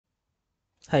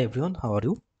Hi everyone, how are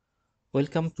you?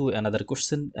 Welcome to another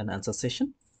question and answer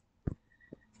session.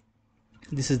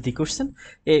 This is the question.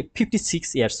 A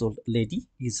 56 years old lady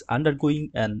is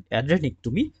undergoing an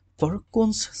adrenectomy for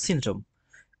Cohn's syndrome.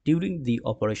 During the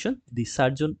operation, the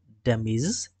surgeon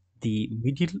damages the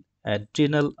middle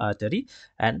adrenal artery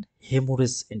and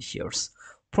hemorrhage ensues.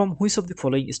 From which of the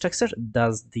following structure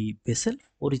does the vessel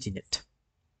originate?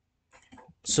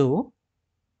 So,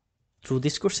 through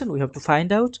this question, we have to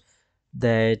find out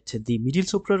that the middle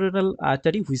suprarenal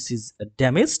artery which is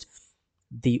damaged,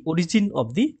 the origin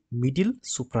of the middle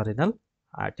suprarenal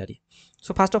artery.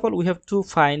 So first of all, we have to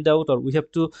find out, or we have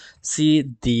to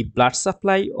see the blood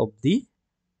supply of the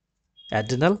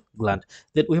adrenal gland.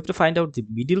 Then we have to find out the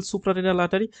middle suprarenal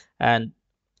artery, and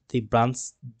the branch,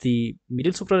 the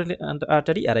middle suprarenal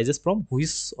artery arises from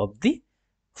which of the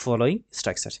following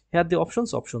structures. Here the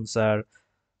options are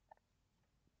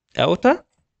aorta,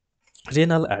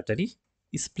 renal artery,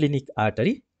 splenic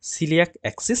artery, celiac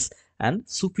axis, and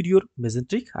superior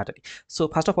mesenteric artery. So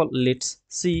first of all, let's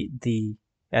see the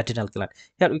adrenal gland.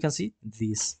 Here we can see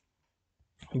this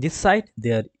side,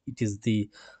 there it is the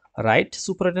right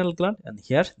suprarenal gland, and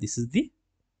here this is the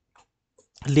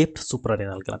left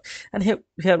suprarenal gland. And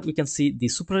here we can see the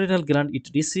suprarenal gland, it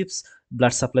receives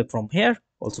blood supply from here,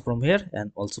 also from here,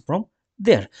 and also from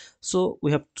there. So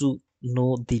we have to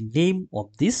know the name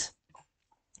of this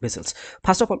vessels.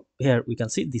 First of all, here we can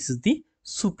see this is the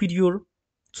superior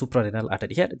suprarenal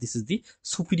artery. Here this is the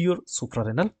superior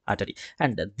suprarenal artery,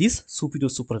 and this superior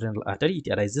suprarenal artery,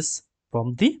 it arises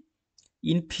from the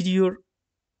inferior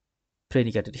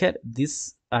phrenic artery. Here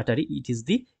this artery, it is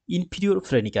the inferior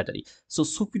phrenic artery. So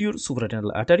superior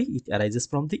suprarenal artery, it arises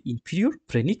from the inferior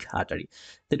phrenic artery.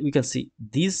 Then we can see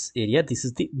this area, this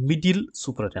is the middle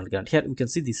suprarenal gland. Here we can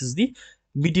see this is the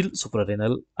middle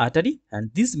suprarenal artery,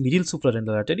 and this middle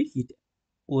suprarenal artery, it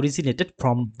originated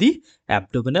from the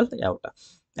abdominal aorta.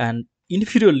 And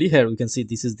inferiorly, here we can see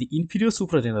this is the inferior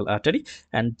suprarenal artery,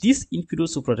 and this inferior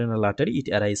suprarenal artery, it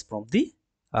arises from the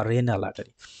renal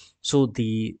artery. So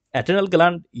the adrenal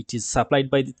gland, it is supplied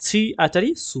by the three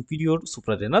arteries: superior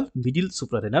suprarenal, middle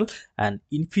suprarenal, and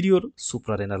inferior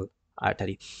suprarenal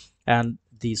artery. And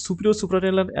the superior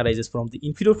suprarenal arises from the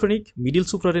inferior phrenic, middle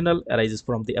suprarenal arises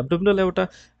from the abdominal aorta,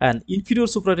 and inferior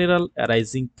suprarenal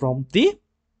arising from the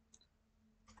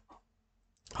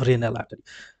renal artery.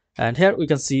 And here we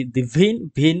can see the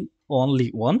vein only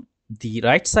one, the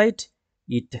right side,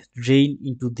 it drain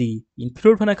into the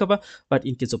inferior vena cava, but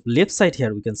in case of left side,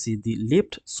 here we can see the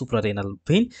left suprarenal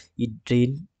vein, it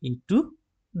drain into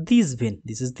this vein.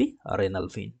 This is the renal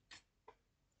vein.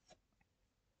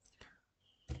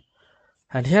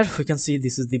 And here we can see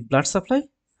this is the blood supply,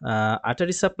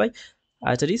 artery supply,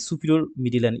 artery, superior,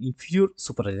 middle, and inferior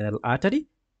suprarenal artery.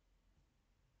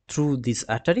 Through this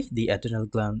artery, the adrenal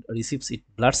gland receives its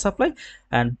blood supply,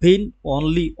 and vein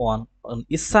only on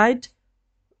each side.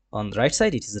 On the right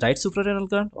side, it is right suprarenal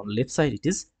gland. On left side, it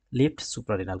is left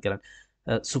suprarenal gland,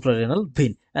 suprarenal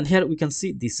vein. And here we can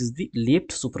see this is the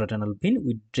left suprarenal vein,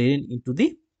 we drain into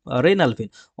the renal vein.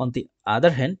 On the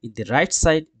other hand, in the right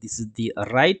side, this is the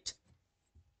right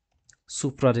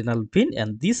suprarenal vein,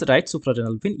 and this right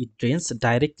suprarenal vein, it drains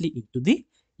directly into the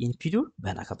inferior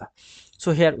vena cava.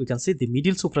 So here we can see the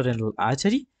middle suprarenal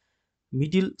artery,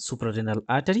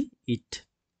 it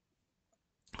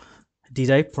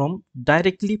derived from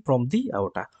directly from the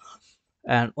aorta.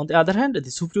 And on the other hand,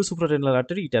 the superior suprarenal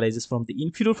artery, it arises from the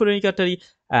inferior phrenic artery,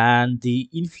 and the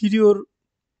inferior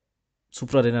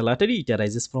suprarenal artery, it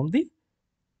arises from the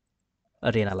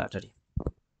renal artery.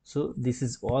 So this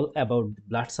is all about the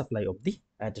blood supply of the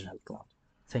adrenal gland.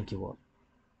 Thank you all.